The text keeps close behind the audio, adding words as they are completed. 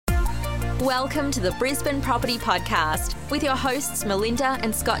Welcome to the Brisbane Property Podcast with your hosts Melinda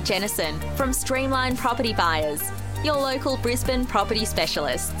and Scott Jennison from Streamline Property Buyers, your local Brisbane property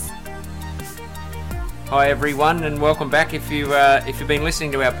specialists. Hi everyone, and welcome back. If you've been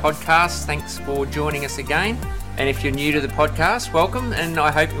listening to our podcast, thanks for joining us again. And if you're new to the podcast, welcome, and I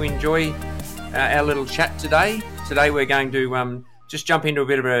hope you enjoy our little chat today. Today we're going to just jump into a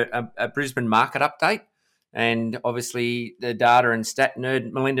bit of a Brisbane market update. And obviously the data and stat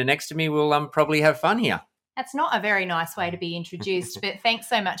nerd Melinda next to me will probably have fun here. That's not a very nice way to be introduced, but thanks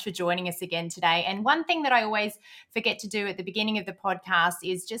so much for joining us again today. And one thing that I always forget to do at the beginning of the podcast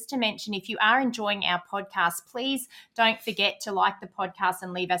is just to mention, if you are enjoying our podcast, please don't forget to like the podcast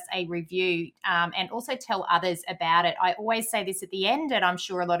and leave us a review, and also tell others about it. I always say this at the end, and I'm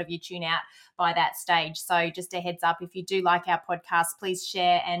sure a lot of you tune out by that stage. So just a heads up, if you do like our podcast, please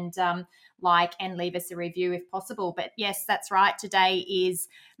share and like and leave us a review if possible. But yes, that's right. Today is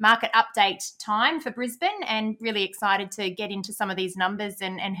market update time for Brisbane, and really excited to get into some of these numbers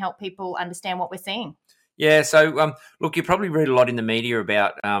and help people understand what we're seeing. Yeah, so look, you probably read a lot in the media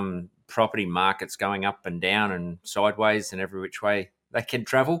about property markets going up and down and sideways and every which way they can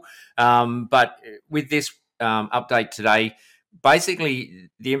travel. But with this update today, basically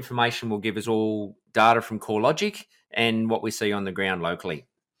the information will give us all data from CoreLogic and what we see on the ground locally.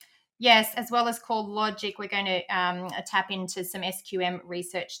 Yes, as well as CoreLogic, we're going to tap into some SQM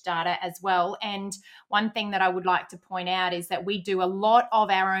research data as well. And one thing that I would like to point out is that we do a lot of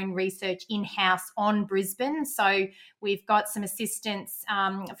our own research in-house on Brisbane. So we've got some assistance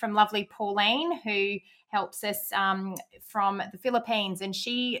from lovely Pauline, who helps us from the Philippines, and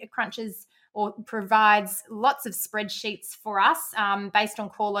she crunches or provides lots of spreadsheets for us based on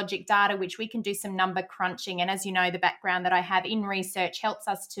CoreLogic data, which we can do some number crunching. And as you know, the background that I have in research helps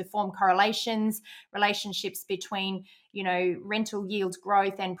us to form correlations, relationships between, rental yield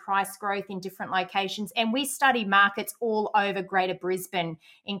growth and price growth in different locations. And we study markets all over Greater Brisbane,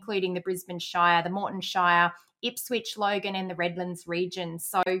 including the Brisbane Shire, the Moreton Shire, Ipswich, Logan, and the Redlands region.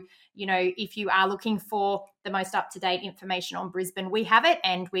 So, if you are looking for the most up-to-date information on Brisbane, we have it,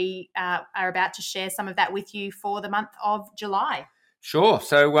 and we are about to share some of that with you for the month of July. Sure.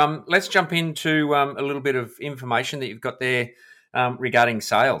 So let's jump into a little bit of information that you've got there regarding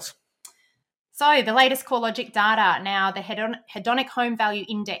sales. So the latest CoreLogic data, now the Hedonic Home Value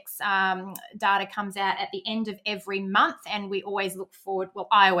Index data comes out at the end of every month, and we always look forward,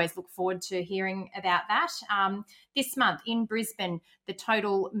 I always look forward to hearing about that. This month in Brisbane, the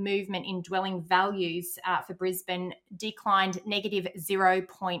total movement in dwelling values for Brisbane declined negative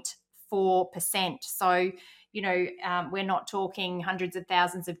 0.4%. So, we're not talking hundreds of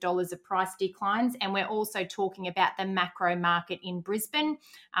thousands of dollars of price declines. And we're also talking about the macro market in Brisbane,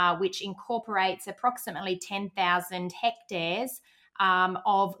 which incorporates approximately 10,000 hectares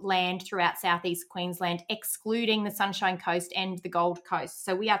of land throughout southeast Queensland, excluding the Sunshine Coast and the Gold Coast.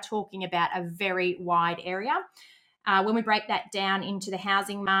 So we are talking about a very wide area. When we break that down into the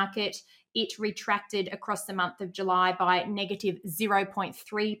housing market, it retracted across the month of July by negative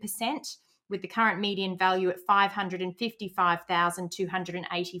 0.3%. with the current median value at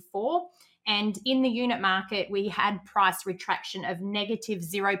 $555,284. And in the unit market, we had price retraction of negative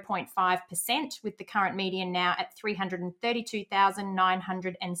 0.5%, with the current median now at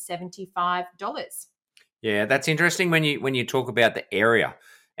 $332,975. Yeah, that's interesting when you talk about the area.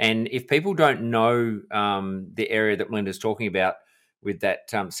 And if people don't know the area that Melinda's talking about with that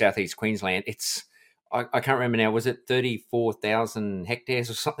southeast Queensland, I can't remember now. Was it 34,000 hectares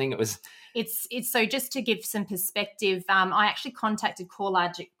or something? It's so just to give some perspective, I actually contacted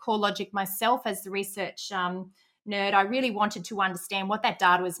CoreLogic myself as the research nerd. I really wanted to understand what that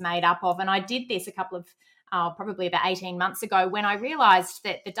data was made up of, and I did this a couple of probably about 18 months ago, when I realised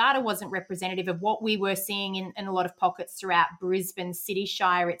that the data wasn't representative of what we were seeing in a lot of pockets throughout Brisbane City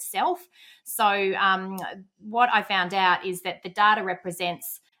Shire itself. So what I found out is that the data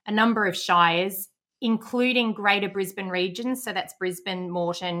represents a number of shires, including Greater Brisbane regions. So that's Brisbane,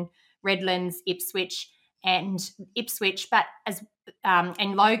 Moreton, Redlands, Ipswich, but and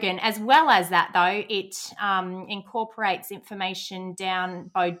Logan. As well as that, though, it incorporates information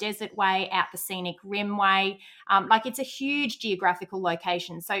down Bow Desert Way, out the Scenic Rim Way. It's a huge geographical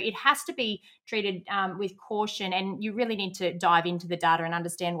location, so it has to be treated with caution, and you really need to dive into the data and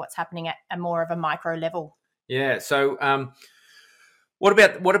understand what's happening at a more of a micro level. Yeah. So what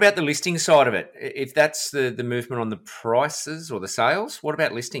about the listing side of it? If that's the movement on the prices or the sales, what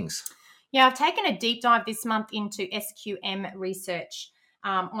about listings? Yeah, I've taken a deep dive this month into SQM research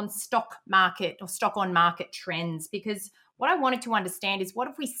on stock market or stock on market trends, because what I wanted to understand is, what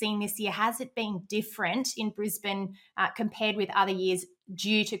have we seen this year? Has it been different in Brisbane compared with other years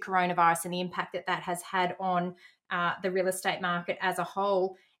due to coronavirus and the impact that has had on the real estate market as a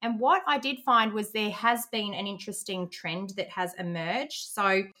whole. And what I did find was there has been an interesting trend that has emerged.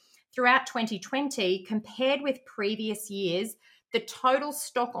 So throughout 2020, compared with previous years, the total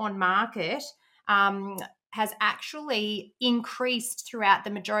stock on market has actually increased throughout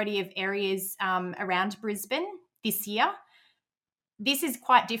the majority of areas around Brisbane this year. This is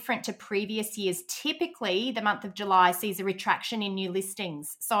quite different to previous years. Typically, the month of July sees a retraction in new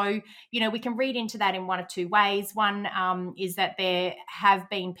listings. So, we can read into that in one of two ways. One is that there have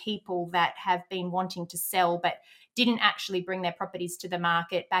been people that have been wanting to sell but didn't actually bring their properties to the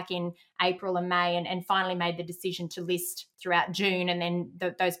market back in April and May and finally made the decision to list throughout June, and then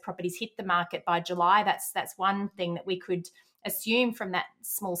those properties hit the market by July. That's one thing that we could assume from that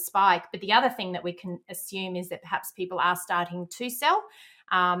small spike. But the other thing that we can assume is that perhaps people are starting to sell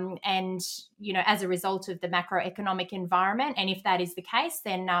and, as a result of the macroeconomic environment. And if that is the case,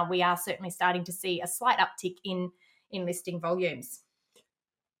 then we are certainly starting to see a slight uptick in listing volumes.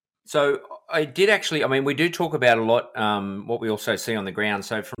 So I did actually, we do talk about a lot what we also see on the ground.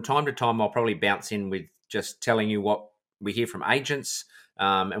 So from time to time, I'll probably bounce in with just telling you what we hear from agents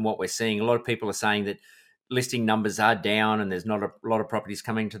and what we're seeing. A lot of people are saying that listing numbers are down and there's not a lot of properties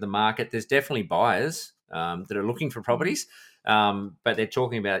coming to the market. There's definitely buyers that are looking for properties, but they're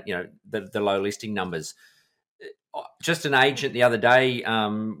talking about, the low listing numbers. Just an agent the other day,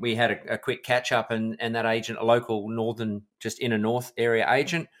 we had a quick catch up and that agent, a local northern, just inner north area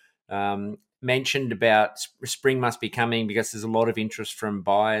agent, mentioned about spring must be coming because there's a lot of interest from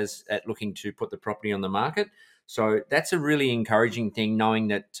buyers at looking to put the property on the market. So that's a really encouraging thing, knowing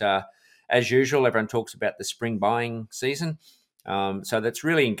that, as usual, everyone talks about the spring buying season. So that's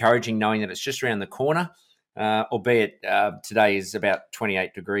really encouraging, knowing that it's just around the corner, albeit today is about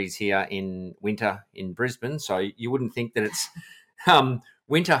 28 degrees here in winter in Brisbane. So you wouldn't think that it's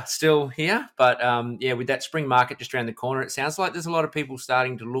winter still here. But, with that spring market just around the corner, it sounds like there's a lot of people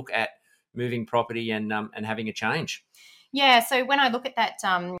starting to look at moving property and having a change. Yeah, so when I look at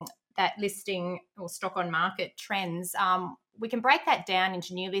that listing or stock on market trends, we can break that down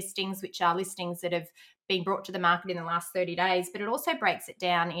into new listings, which are listings that have been brought to the market in the last 30 days, but it also breaks it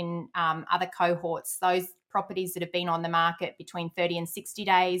down in other cohorts, those properties that have been on the market between 30 and 60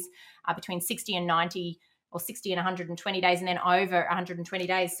 days, between 60 and 90 or 60 and 120 days, and then over 120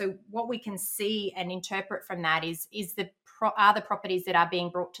 days. So what we can see and interpret from that is are the properties that are being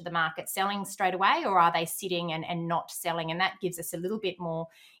brought to the market selling straight away, or are they sitting and not selling? And that gives us a little bit more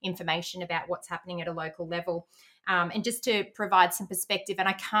information about what's happening at a local level. And just to provide some perspective, and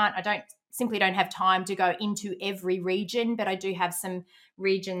I don't have time to go into every region, but I do have some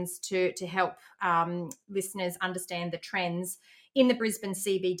regions to help listeners understand the trends. In the Brisbane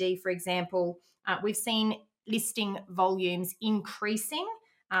CBD, for example, we've seen listing volumes increasing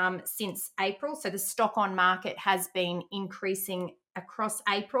since April. So the stock on market has been increasing across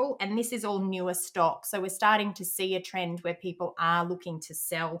April, and this is all newer stock. So we're starting to see a trend where people are looking to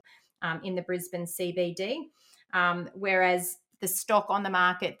sell in the Brisbane CBD, whereas the stock on the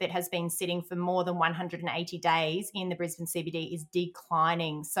market that has been sitting for more than 180 days in the Brisbane CBD is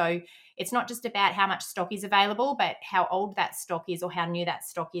declining. So it's not just about how much stock is available, but how old that stock is or how new that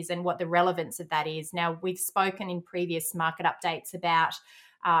stock is and what the relevance of that is. Now, we've spoken in previous market updates about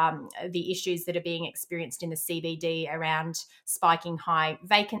the issues that are being experienced in the CBD around spiking high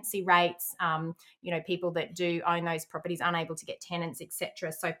vacancy rates, people that do own those properties unable to get tenants,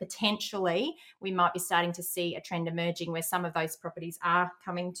 etc. So potentially we might be starting to see a trend emerging where some of those properties are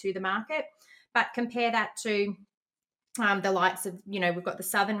coming to the market. But compare that to the likes of, we've got the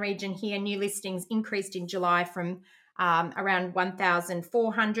southern region here. New listings increased in July from around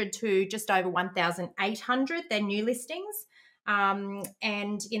 1,400 to just over 1,800. They're new listings.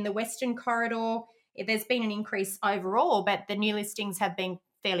 And in the Western Corridor, there's been an increase overall, but the new listings have been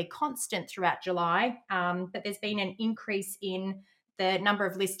fairly constant throughout July. But there's been an increase in the number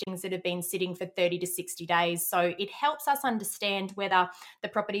of listings that have been sitting for 30 to 60 days. So it helps us understand whether the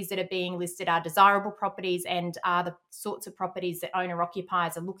properties that are being listed are desirable properties and are the sorts of properties that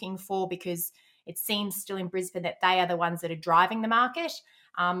owner-occupiers are looking for, because it seems still in Brisbane that they are the ones that are driving the market,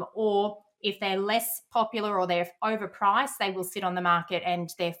 or if they're less popular or they're overpriced, they will sit on the market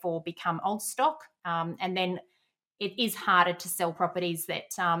and therefore become old stock. And then it is harder to sell properties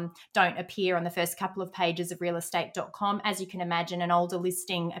that don't appear on the first couple of pages of realestate.com. As you can imagine, an older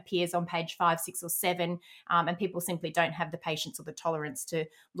listing appears on page 5, 6 or 7, and people simply don't have the patience or the tolerance to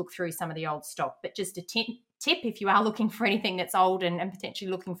look through some of the old stock. But just a tip, if you are looking for anything that's old and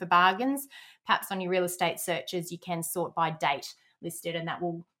potentially looking for bargains, perhaps on your real estate searches, you can sort by date listed, and that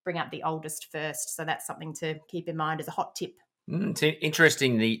will bring up the oldest first. So that's something to keep in mind as a hot tip. It's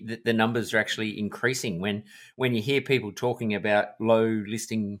interesting. The numbers are actually increasing when you hear people talking about low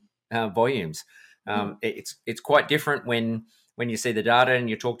listing volumes. It's quite different when you see the data and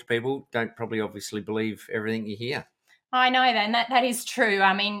you talk to people. Don't probably obviously believe everything you hear. I know that, and that is true.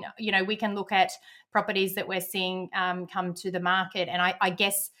 I mean, we can look at properties that we're seeing come to the market, and I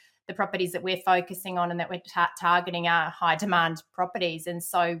guess the properties that we're focusing on and that we're targeting are high demand properties, and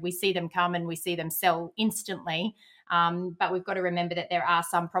so we see them come and we see them sell instantly. But we've got to remember that there are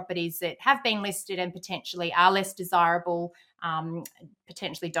some properties that have been listed and potentially are less desirable,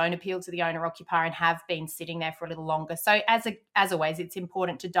 potentially don't appeal to the owner occupier and have been sitting there for a little longer. So as always, it's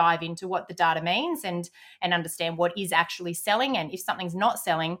important to dive into what the data means and understand what is actually selling. And if something's not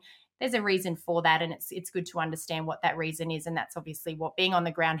selling, there's a reason for that, and it's good to understand what that reason is, and that's obviously what being on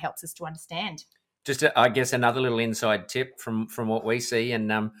the ground helps us to understand. Just, I guess, another little inside tip from what we see,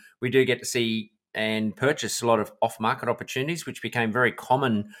 and we do get to see and purchase a lot of off-market opportunities, which became very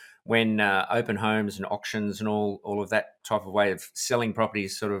common when open homes and auctions and all of that type of way of selling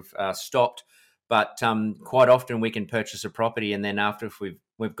properties sort of stopped. But quite often we can purchase a property, and then after if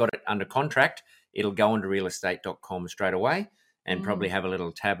we've got it under contract, it'll go onto realestate.com straight away and probably have a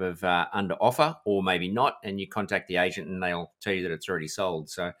little tab of under offer or maybe not, and you contact the agent and they'll tell you that it's already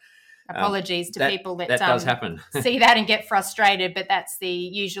sold. So apologies to people that does happen. See that and get frustrated, but that's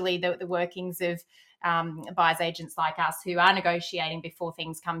usually the workings of buyers agents like us who are negotiating before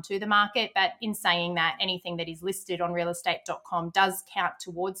things come to the market. But in saying that, anything that is listed on realestate.com does count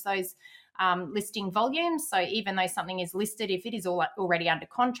towards those listing volumes. So even though something is listed, if it is already under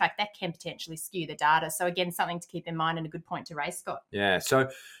contract, that can potentially skew the data. So again, something to keep in mind and a good point to raise, Scott. Yeah. So,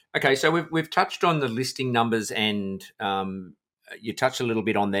 okay. So we've touched on the listing numbers, and you touched a little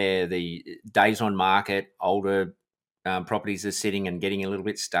bit on there, the days on market, older properties are sitting and getting a little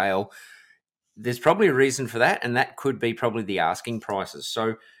bit stale. There's probably a reason for that, and that could be probably the asking prices.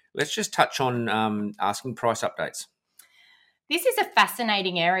 So let's just touch on asking price updates. This is a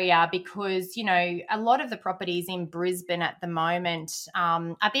fascinating area because, a lot of the properties in Brisbane at the moment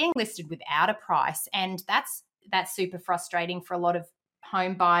are being listed without a price, and that's super frustrating for a lot of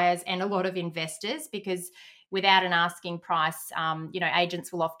home buyers and a lot of investors, because without an asking price,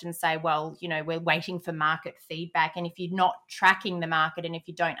 agents will often say, well, we're waiting for market feedback. And if you're not tracking the market and if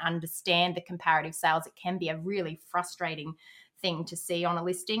you don't understand the comparative sales, it can be a really frustrating thing to see on a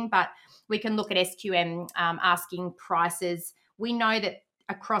listing. But we can look at SQM asking prices. We know that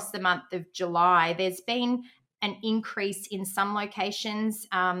across the month of July, there's been an increase in some locations.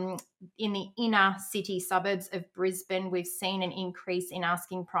 In the inner city suburbs of Brisbane, we've seen an increase in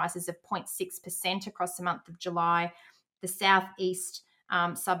asking prices of 0.6% across the month of July. The southeast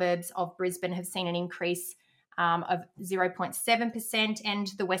suburbs of Brisbane have seen an increase of 0.7%, and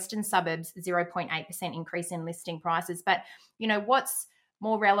the western suburbs 0.8% increase in listing prices. But what's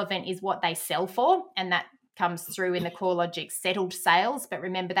more relevant is what they sell for, and that comes through in the CoreLogic settled sales. But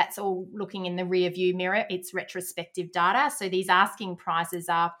remember, that's all looking in the rear view mirror. It's retrospective data. So these asking prices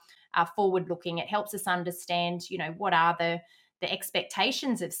are forward looking. It helps us understand, what are the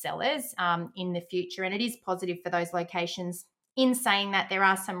expectations of sellers in the future. And it is positive for those locations. In saying that, there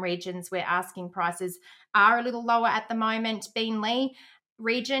are some regions where asking prices are a little lower at the moment. Beenleigh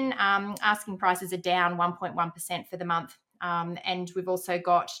region, asking prices are down 1.1% for the month. And we've also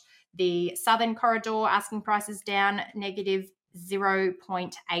got the Southern Corridor asking prices down negative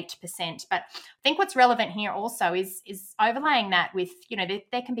 0.8%. But I think what's relevant here also is overlaying that with,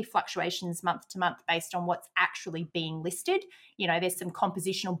 there can be fluctuations month to month based on what's actually being listed. There's some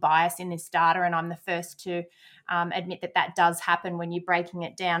compositional bias in this data, and I'm the first to admit that does happen when you're breaking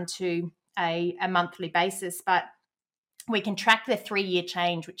it down to a monthly basis. But we can track the 3-year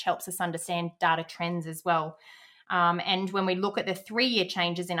change, which helps us understand data trends as well. And when we look at the 3-year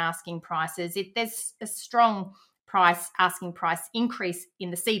changes in asking prices, there's a strong asking price increase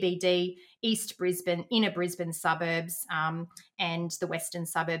in the CBD, East Brisbane, inner Brisbane suburbs, and the western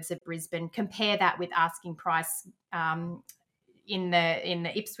suburbs of Brisbane. Compare that with asking price in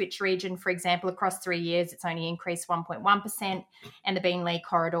the Ipswich region, for example. Across 3 years, it's only increased 1.1%, and the Beenleigh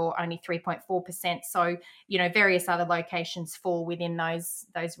corridor only 3.4%. So, various other locations fall within those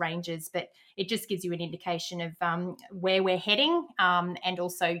ranges, but it just gives you an indication of where we're heading, and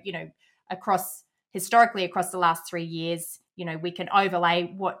also, historically across the last 3 years, we can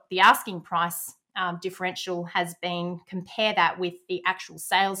overlay what the asking price differential has been, compare that with the actual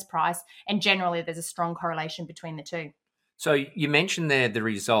sales price, and generally there's a strong correlation between the two. So you mentioned there the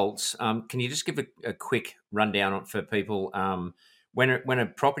results. Can you just give a quick rundown for people? When a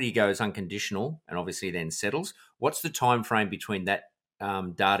property goes unconditional and obviously then settles, what's the time frame between that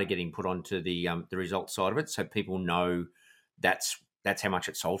data getting put onto the result side of it, so people know that's how much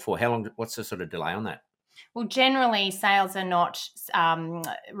it's sold for. How long? What's the sort of delay on that? Well, generally, sales are not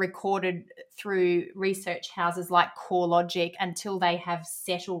recorded through research houses like CoreLogic until they have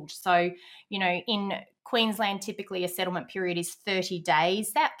settled. So, in Queensland, typically a settlement period is 30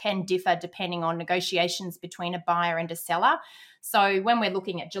 days. That can differ depending on negotiations between a buyer and a seller. So when we're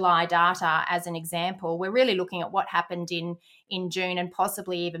looking at July data as an example, we're really looking at what happened in June and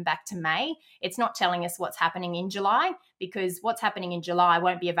possibly even back to May. It's not telling us what's happening in July, because what's happening in July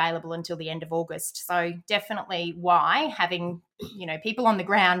won't be available until the end of August. So definitely why having, people on the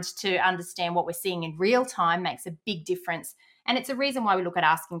ground to understand what we're seeing in real time makes a big difference. And it's a reason why we look at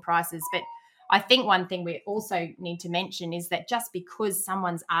asking prices. But I think one thing we also need to mention is that just because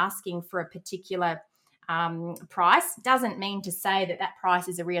someone's asking for a particular price doesn't mean to say that that price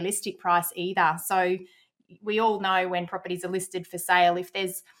is a realistic price either. So we all know when properties are listed for sale, if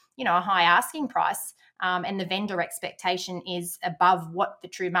there's, a high asking price and the vendor expectation is above what the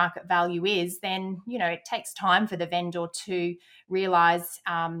true market value is, then, it takes time for the vendor to realise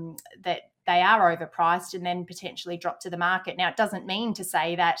that they are overpriced and then potentially drop to the market. Now, it doesn't mean to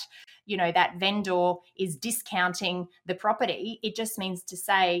say that, that vendor is discounting the property. It just means to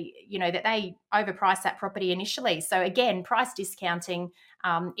say, that they overpriced that property initially. So again, price discounting,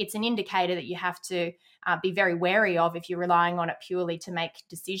 it's an indicator that you have to be very wary of if you're relying on it purely to make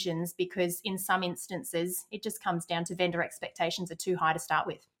decisions, because in some instances, it just comes down to vendor expectations are too high to start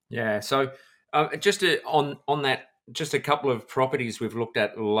with. Yeah. So on that, just a couple of properties we've looked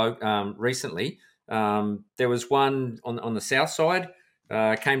at recently. There was one on the south side,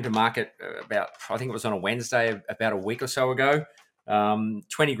 came to market I think it was on a Wednesday, about a week or so ago.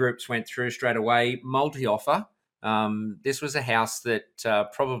 20 groups went through straight away, multi-offer. This was a house that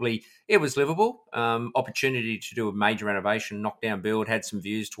probably, it was livable, opportunity to do a major renovation, knockdown build, had some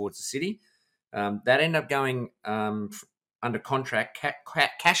views towards the city. That ended up going under contract,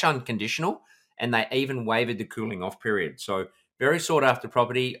 cash unconditional, and they even waived the cooling off period. So very sought after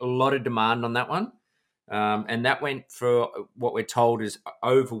property, a lot of demand on that one. And that went for what we're told is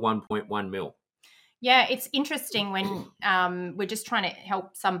over 1.1 mil. Yeah, it's interesting when we're just trying to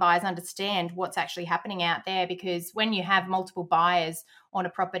help some buyers understand what's actually happening out there, because when you have multiple buyers on a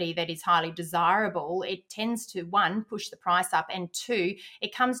property that is highly desirable, it tends to, one, push the price up, and two,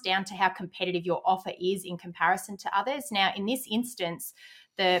 it comes down to how competitive your offer is in comparison to others. Now, in this instance,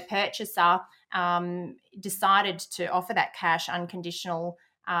 the purchaser decided to offer that cash unconditional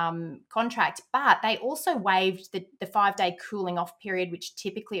contract, but they also waived the 5-day cooling off period, which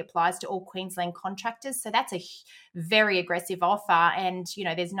typically applies to all Queensland contractors. So that's a very aggressive offer, and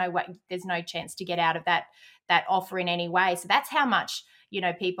there's no chance to get out of that offer in any way. So that's how much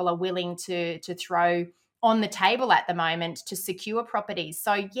people are willing to throw on the table at the moment to secure properties.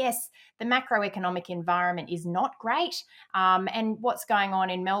 So yes, the macroeconomic environment is not great, and what's going on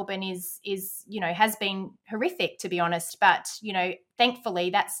in Melbourne is has been horrific, to be honest. But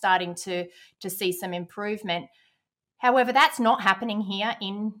thankfully that's starting to see some improvement. However, that's not happening here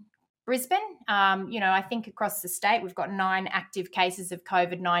in Brisbane. I think across the state we've got 9 active cases of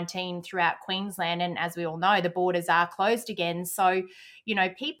COVID-19 throughout Queensland, and as we all know, the borders are closed again. So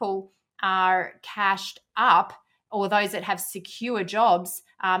people are cashed up, or those that have secure jobs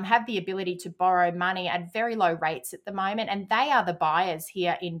have the ability to borrow money at very low rates at the moment, and they are the buyers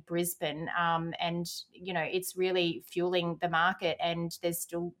here in Brisbane. And it's really fueling the market, and there's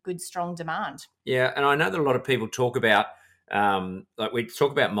still good, strong demand. Yeah, and I know that a lot of people talk about, we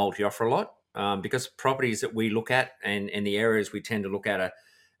talk about multi-offer a lot, because properties that we look at and the areas we tend to look at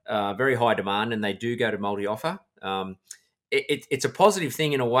are very high demand, and they do go to multi-offer. It's a positive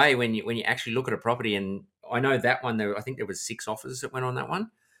thing in a way when you actually look at a property, and I know that one I think there was 6 offers that went on that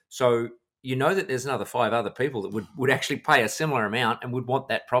one. So that there's another 5 other people that would actually pay a similar amount and would want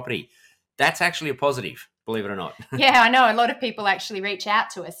that property. That's actually a positive, believe it or not. Yeah, I know a lot of people actually reach out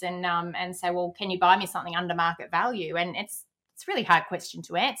to us and say, well, can you buy me something under market value? And it's a really hard question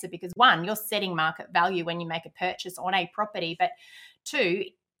to answer, because one, you're setting market value when you make a purchase on a property, but two,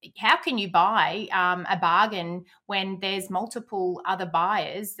 how can you buy a bargain when there's multiple other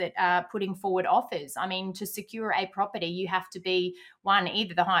buyers that are putting forward offers? I mean, to secure a property, you have to be, one,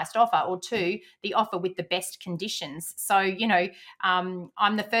 either the highest offer, or two, the offer with the best conditions. So,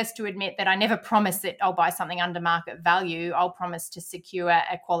 I'm the first to admit that I never promise that I'll buy something under market value. I'll promise to secure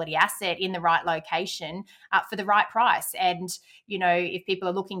a quality asset in the right location for the right price. And, if people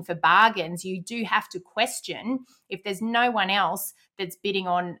are looking for bargains, you do have to question, if there's no one else that's bidding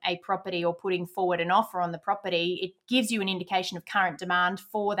on a property or putting forward an offer on the property, it gives you an indication of current demand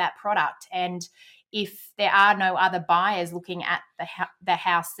for that product. And if there are no other buyers looking at the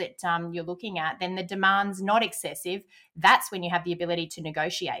house that you're looking at, then the demand's not excessive. That's when you have the ability to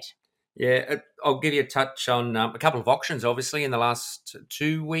negotiate. Yeah, I'll give you a touch on a couple of auctions, obviously, in the last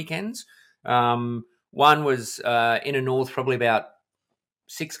 2 weekends. One was Inner North, probably about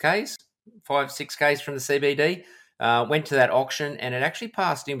 6Ks, 6Ks from the CBD. Went to that auction, and it actually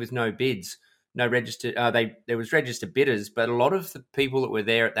passed in with no bids, no registered. There was registered bidders, but a lot of the people that were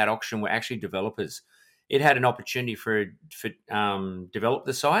there at that auction were actually developers. It had an opportunity for develop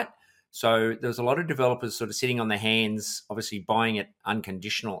the site. So there was a lot of developers sort of sitting on their hands, obviously buying it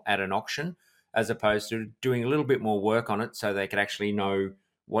unconditional at an auction, as opposed to doing a little bit more work on it so they could actually know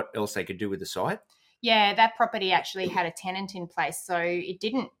what else they could do with the site. Yeah, that property actually had a tenant in place, so it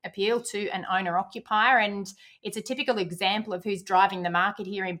didn't appeal to an owner-occupier, and it's a typical example of who's driving the market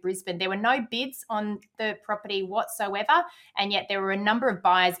here in Brisbane. There were no bids on the property whatsoever, and yet there were a number of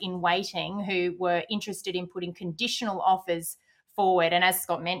buyers in waiting who were interested in putting conditional offers forward. And as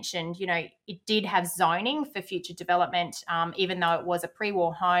Scott mentioned, it did have zoning for future development. Even though it was a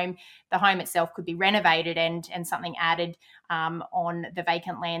pre-war home, the home itself could be renovated and something added on the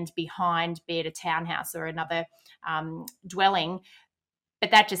vacant land behind, be it a townhouse or another dwelling. But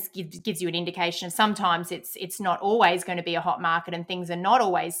that just gives you an indication of sometimes it's not always going to be a hot market, and things are not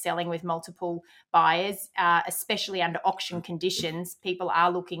always selling with multiple buyers, especially under auction conditions. People are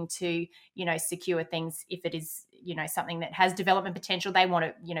looking to, secure things. If it is, something that has development potential, they want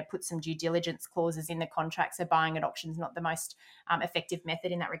to, put some due diligence clauses in the contract. So buying at auction is not the most effective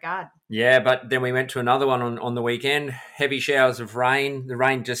method in that regard. Yeah, but then we went to another one on the weekend. Heavy showers of rain. The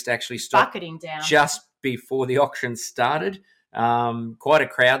rain just actually stopped bucketing down just before the auction started. Quite a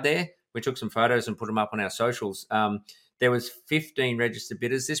crowd there. We took some photos and put them up on our socials. There was 15 registered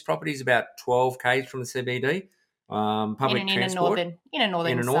bidders. This property is about 12 k's from the CBD. Public transport. In a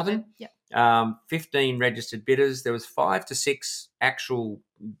northern suburb. Yep. 15 registered bidders. There was 5 to 6 actual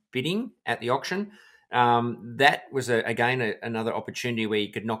bidding at the auction. That was another opportunity where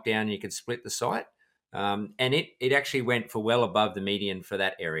you could knock down and you could split the site. And it actually went for well above the median for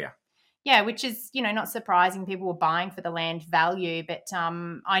that area. Yeah, which is, not surprising. People were buying for the land value. But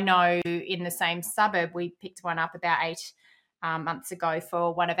I know in the same suburb, we picked one up about 8 months ago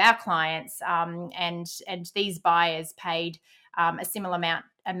for one of our clients. And these buyers paid a similar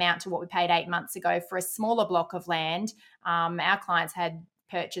amount to what we paid 8 months ago for a smaller block of land. Our clients had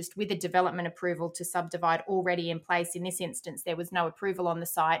purchased with a development approval to subdivide already in place. In this instance, there was no approval on the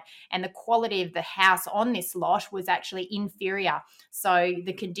site, and the quality of the house on this lot was actually inferior. So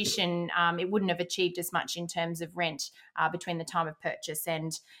the condition, it wouldn't have achieved as much in terms of rent between the time of purchase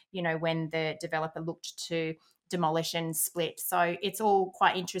and, when the developer looked to demolish and split. So it's all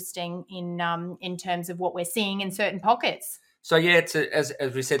quite interesting in terms of what we're seeing in certain pockets. So yeah, it's as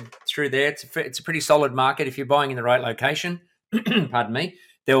we said through there, it's a pretty solid market if you're buying in the right location. Pardon me.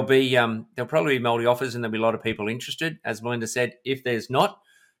 There'll probably be multi offers and there'll be a lot of people interested. As Melinda said, if there's not,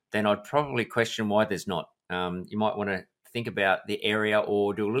 then I'd probably question why there's not. You might want to think about the area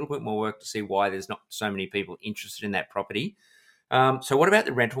or do a little bit more work to see why there's not so many people interested in that property. So what about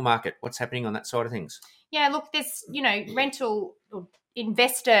the rental market? What's happening on that side of things? Yeah, look, this, rental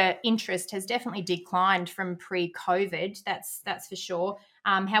investor interest has definitely declined from pre-COVID. That's for sure.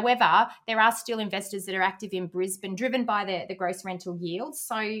 However, there are still investors that are active in Brisbane, driven by the gross rental yield.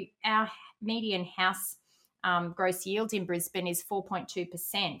 So our median house gross yield in Brisbane is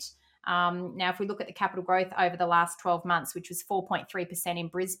 4.2%. Now, if we look at the capital growth over the last 12 months, which was 4.3% in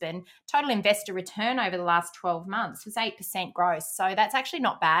Brisbane, total investor return over the last 12 months was 8% gross. So that's actually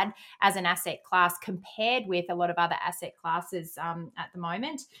not bad as an asset class compared with a lot of other asset classes at the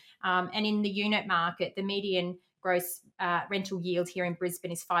moment. And in the unit market, the median gross rental yield here in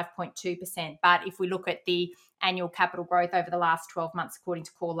Brisbane is 5.2%. But if we look at the annual capital growth over the last 12 months, according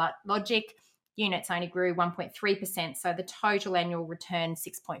to CoreLogic, units only grew 1.3%. So the total annual return,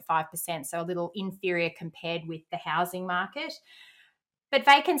 6.5%. So a little inferior compared with the housing market. But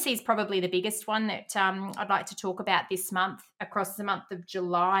vacancy is probably the biggest one that I'd like to talk about this month. Across the month of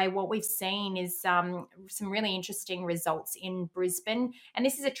July, what we've seen is some really interesting results in Brisbane. And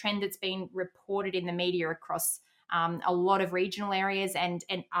this is a trend that's been reported in the media across a lot of regional areas and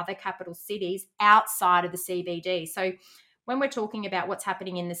other capital cities outside of the CBD. So when we're talking about what's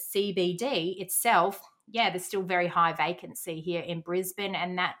happening in the CBD itself, yeah, there's still very high vacancy here in Brisbane,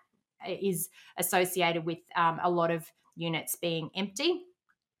 and that is associated with a lot of units being empty.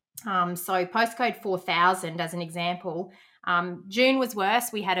 So postcode 4000 as an example, June was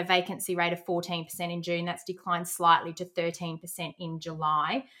worse. We had a vacancy rate of 14% in June. That's declined slightly to 13% in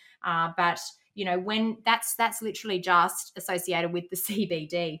July. But when that's literally just associated with the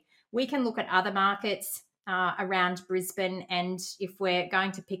CBD. We can look at other markets around Brisbane, and if we're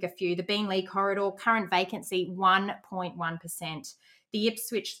going to pick a few, the Beenleigh corridor, current vacancy 1.1%. The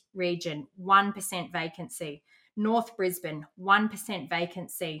Ipswich region, 1% vacancy. North Brisbane, 1%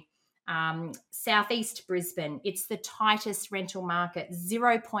 vacancy. Southeast Brisbane, it's the tightest rental market,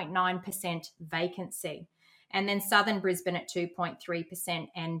 0.9% vacancy. And then Southern Brisbane at 2.3%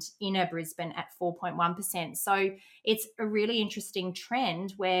 and Inner Brisbane at 4.1%. So it's a really interesting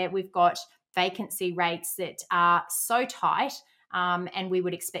trend where we've got vacancy rates that are so tight, and we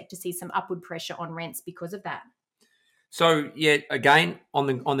would expect to see some upward pressure on rents because of that. So yeah, again on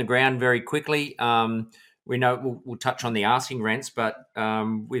the ground very quickly. We know we'll touch on the asking rents, but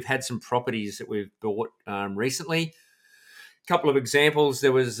we've had some properties that we've bought recently. A couple of examples.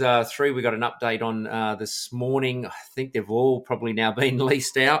 There was 3 we got an update on this morning. I think they've all probably now been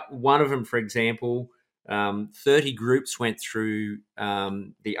leased out. One of them, for example, 30 groups went through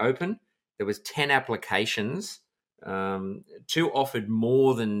the open. There was 10 applications. 2 offered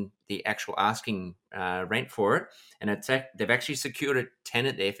more than the actual asking rent for it, and they've actually secured a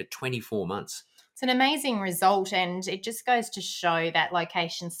tenant there for 24 months. It's an amazing result, and it just goes to show that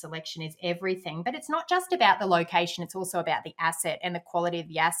location selection is everything. But it's not just about the location, it's also about the asset and the quality of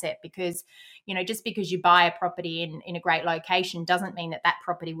the asset, because, just because you buy a property in a great location doesn't mean that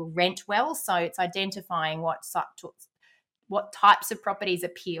property will rent well. So it's identifying what types of properties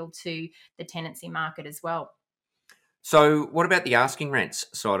appeal to the tenancy market as well. So what about the asking rents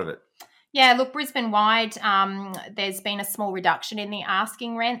side of it? Yeah, look, Brisbane-wide, there's been a small reduction in the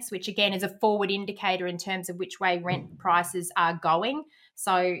asking rents, which again is a forward indicator in terms of which way rent prices are going.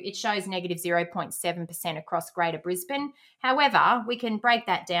 So it shows negative 0.7% across Greater Brisbane. However, we can break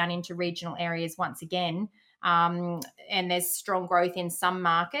that down into regional areas once again, and there's strong growth in some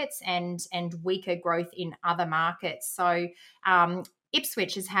markets and weaker growth in other markets. So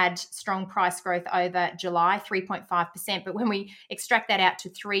Ipswich has had strong price growth over July, 3.5%. But when we extract that out to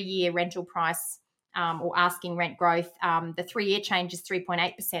 3-year rental price or asking rent growth, the 3-year change is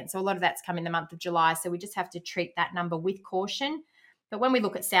 3.8%. So a lot of that's come in the month of July. So we just have to treat that number with caution. But when we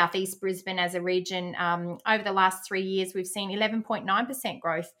look at Southeast Brisbane as a region, over the last 3 years, we've seen 11.9%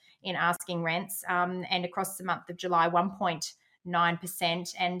 growth in asking rents, and across the month of July,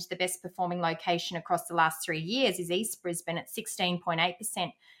 1.9%, and the best performing location across the last 3 years is East Brisbane at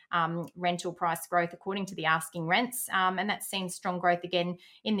 16.8% rental price growth according to the asking rents, and that's seen strong growth again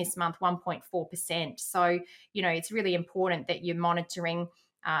in this month, 1.4%. So, it's really important that you're monitoring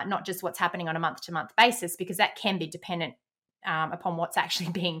not just what's happening on a month-to-month basis, because that can be dependent upon what's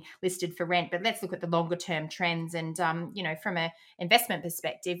actually being listed for rent. But let's look at the longer term trends, and from an investment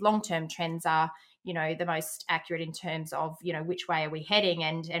perspective, long-term trends are the most accurate in terms of, which way are we heading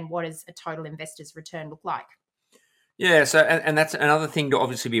and what does a total investor's return look like? Yeah, so and that's another thing to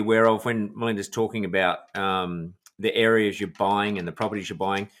obviously be aware of when Melinda's talking about the areas you're buying and the properties you're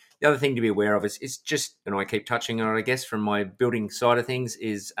buying. The other thing to be aware of is just, and I keep touching on it, I guess, from my building side of things,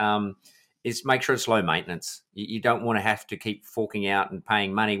 is make sure it's low maintenance. You don't want to have to keep forking out and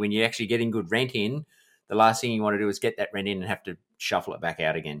paying money when you're actually getting good rent in. The last thing you want to do is get that rent in and have to shuffle it back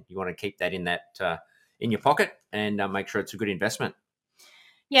out again. You want to keep that in your pocket and make sure it's a good investment.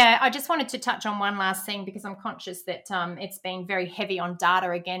 Yeah, I just wanted to touch on one last thing, because I'm conscious that it's been very heavy on data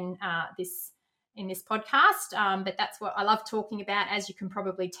again in this podcast, but that's what I love talking about, as you can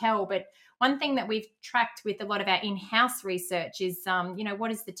probably tell. But one thing that we've tracked with a lot of our in-house research is,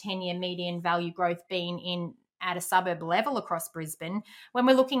 what is the 10-year median value growth been at a suburb level across Brisbane? When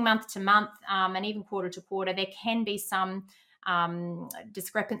we're looking month to month and even quarter to quarter, there can be some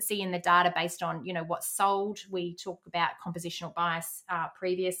discrepancy in the data based on, what's sold. We talked about compositional bias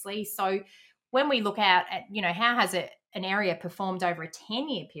previously. So when we look at how has an area performed over a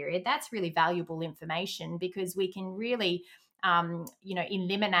 10-year period, that's really valuable information, because we can really,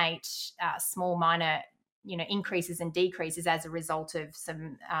 eliminate small minor, increases and decreases as a result of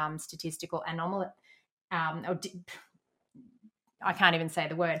some statistical anomaly. I can't even say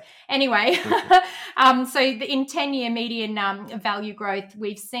the word. Anyway, so in 10-year median value growth,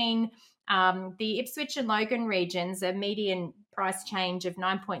 we've seen the Ipswich and Logan regions, a median price change of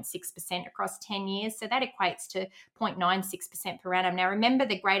 9.6% across 10 years. So that equates to 0.96% per annum. Now, remember,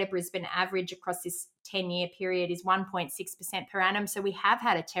 the Greater Brisbane average across this 10-year period is 1.6% per annum. So we have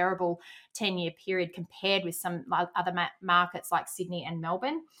had a terrible 10-year period compared with some other markets like Sydney and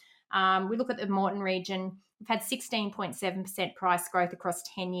Melbourne. We look at the Moreton region. We've had 16.7% price growth across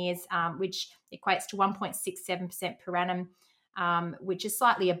 10 years, which equates to 1.67% per annum, which is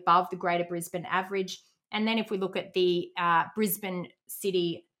slightly above the Greater Brisbane average. And then if we look at the Brisbane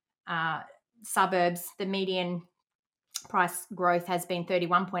city suburbs, the median price growth has been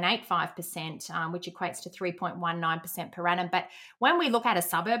 31.85%, which equates to 3.19% per annum. But when we look at a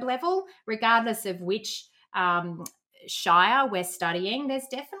suburb level, regardless of which shire we're studying, there's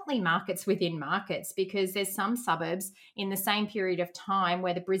definitely markets within markets, because there's some suburbs in the same period of time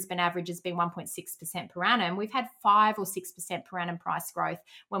where the Brisbane average has been 1.6% per annum. We've had 5 or 6% per annum price growth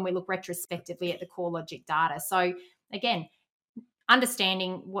when we look retrospectively at the CoreLogic data. So again,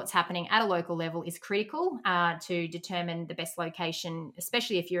 understanding what's happening at a local level is critical to determine the best location,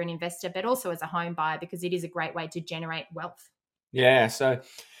 especially if you're an investor, but also as a home buyer, because it is a great way to generate wealth. Yeah, so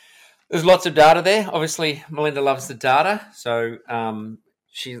there's lots of data there. Obviously, Melinda loves the data. So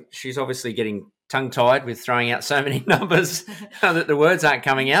she's obviously getting tongue-tied with throwing out so many numbers that the words aren't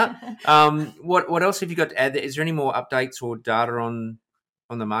coming out. What else have you got to add? Is there any more updates or data on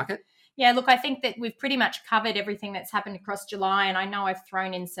the market? Yeah, look, I think that we've pretty much covered everything that's happened across July, and I know I've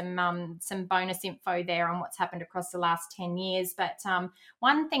thrown in some bonus info there on what's happened across the last 10 years. But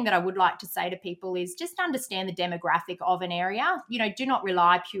one thing that I would like to say to people is just understand the demographic of an area. Do not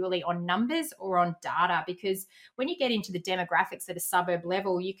rely purely on numbers or on data, because when you get into the demographics at a suburb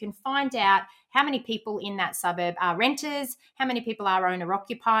level, you can find out how many people in that suburb are renters, how many people are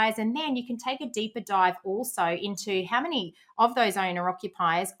owner-occupiers, and then you can take a deeper dive also into how many of those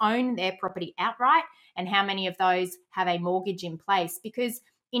owner-occupiers own their property outright and how many of those have a mortgage in place. Because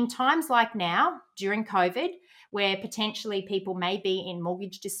in times like now, during COVID, where potentially people may be in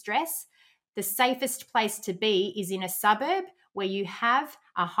mortgage distress, the safest place to be is in a suburb where you have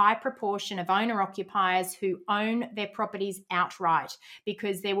a high proportion of owner-occupiers who own their properties outright,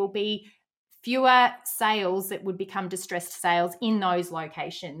 because there will be fewer sales that would become distressed sales in those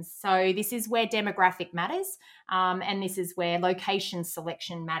locations. So this is where demographic matters, and this is where location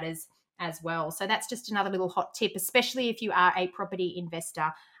selection matters as well. So that's just another little hot tip, especially if you are a property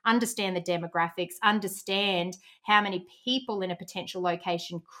investor. Understand the demographics, understand how many people in a potential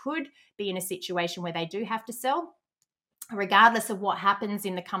location could be in a situation where they do have to sell. Regardless of what happens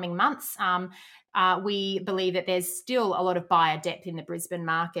in the coming months, we believe that there's still a lot of buyer depth in the Brisbane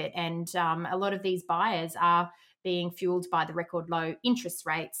market, and a lot of these buyers are being fueled by the record low interest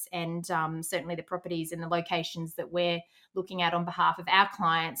rates, and certainly the properties and the locations that we're looking at on behalf of our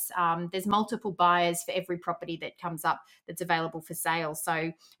clients. There's multiple buyers for every property that comes up that's available for sale.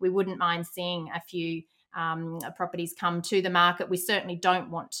 So we wouldn't mind seeing a few properties come to the market. We certainly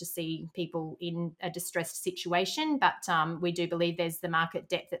don't want to see people in a distressed situation, but we do believe there's the market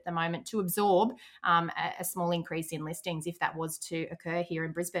depth at the moment to absorb a small increase in listings if that was to occur here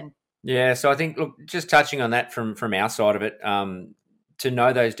in Brisbane. Yeah, so I think, look, just touching on that from our side of it, to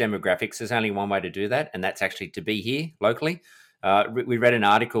know those demographics, there's only one way to do that, and that's actually to be here locally. We read an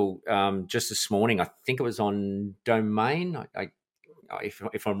article just this morning, I think it was on Domain,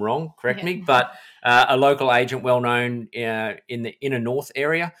 if I'm wrong, correct me, but a local agent, well-known in the inner north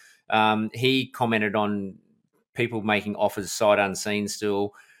area, he commented on people making offers sight unseen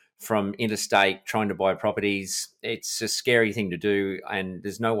still from interstate trying to buy properties. It's a scary thing to do, and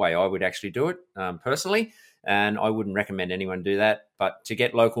there's no way I would actually do it personally, and I wouldn't recommend anyone do that. But to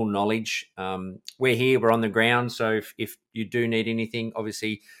get local knowledge, we're here, we're on the ground, so if you do need anything,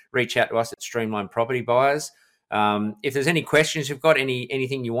 obviously reach out to us at Streamline Property Buyers. If there's any questions you've got,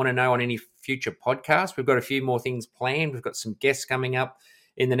 anything you want to know on any future podcast, we've got a few more things planned. We've got some guests coming up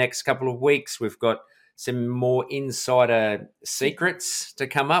in the next couple of weeks. We've got some more insider secrets to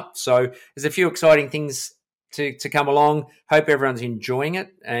come up. So there's a few exciting things to come along. Hope everyone's enjoying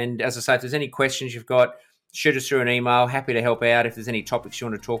it. And as I say, if there's any questions you've got, shoot us through an email. Happy to help out. If there's any topics you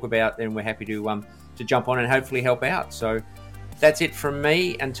want to talk about, then we're happy to jump on and hopefully help out. So that's it from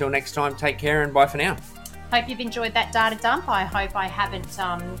me. Until next time, take care and bye for now. Hope you've enjoyed that data dump. I hope I haven't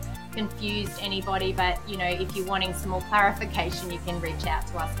confused anybody, but if you're wanting some more clarification, you can reach out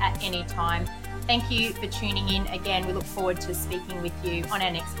to us at any time. Thank you for tuning in. Again, we look forward to speaking with you on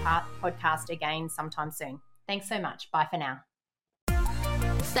our next podcast again sometime soon. Thanks so much. Bye for now.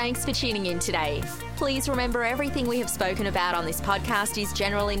 Thanks for tuning in today. Please remember, everything we have spoken about on this podcast is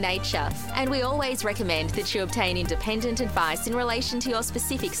general in nature, and we always recommend that you obtain independent advice in relation to your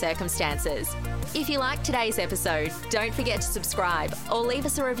specific circumstances. If you liked today's episode, don't forget to subscribe or leave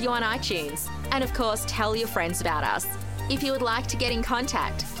us a review on iTunes. And of course, tell your friends about us. If you would like to get in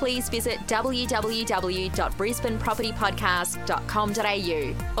contact, please visit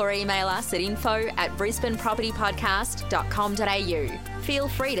www.brisbanepropertypodcast.com.au or email us at info@brisbanepropertypodcast.com.au. Feel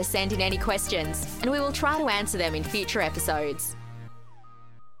free to send in any questions, and we will try to answer them in future episodes.